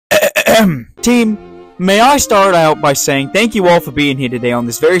Team, may I start out by saying thank you all for being here today on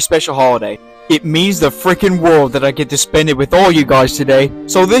this very special holiday. It means the freaking world that I get to spend it with all you guys today.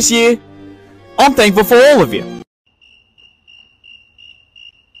 So this year, I'm thankful for all of you.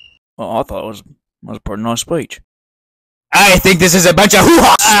 Well, I thought it was a pretty nice speech. I think this is a bunch of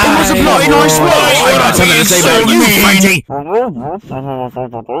hoo-ha! It was a bloody nice speech! I got something to say about you, Frankie!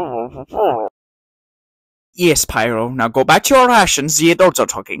 Yes, Pyro. Now go back to your rations. The adults are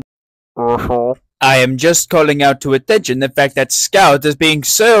talking. I am just calling out to attention the fact that Scout is being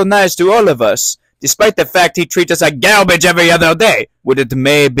so nice to all of us, despite the fact he treats us like garbage every other day. Would it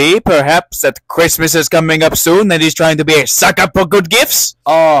maybe, perhaps, that Christmas is coming up soon and he's trying to be a sucker for good gifts?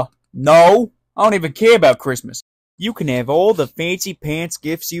 No. I don't even care about Christmas. You can have all the fancy pants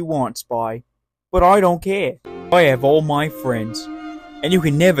gifts you want, Spy. But I don't care. I have all my friends. And you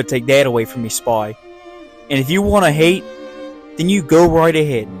can never take that away from me, Spy. And if you want to hate, then you go right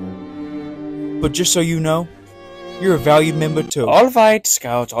ahead. But just so you know, you're a valued member too. Alright,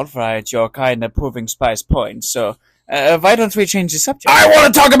 Scout, alright. You're kind of proving Spy's point, so why don't we change the subject? I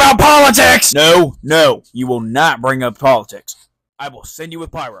want to talk about politics! No, you will not bring up politics. I will send you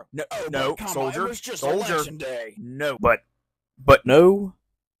with Pyro. No, soldier, no, but no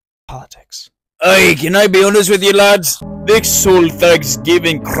politics. Hey, can I be honest with you, lads? This whole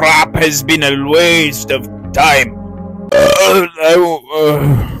Thanksgiving crap has been a waste of time.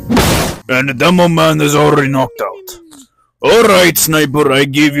 And the demo man is already knocked out. Alright, Sniper, I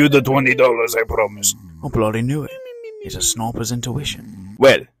give you the $20, I promise. I bloody knew it. It's a sniper's intuition.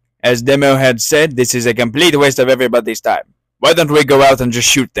 Well, as Demo had said, this is a complete waste of everybody's time. Why don't we go out and just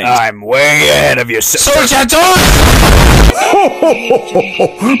shoot things? I'm way ahead of you, sir.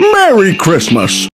 Merry Christmas!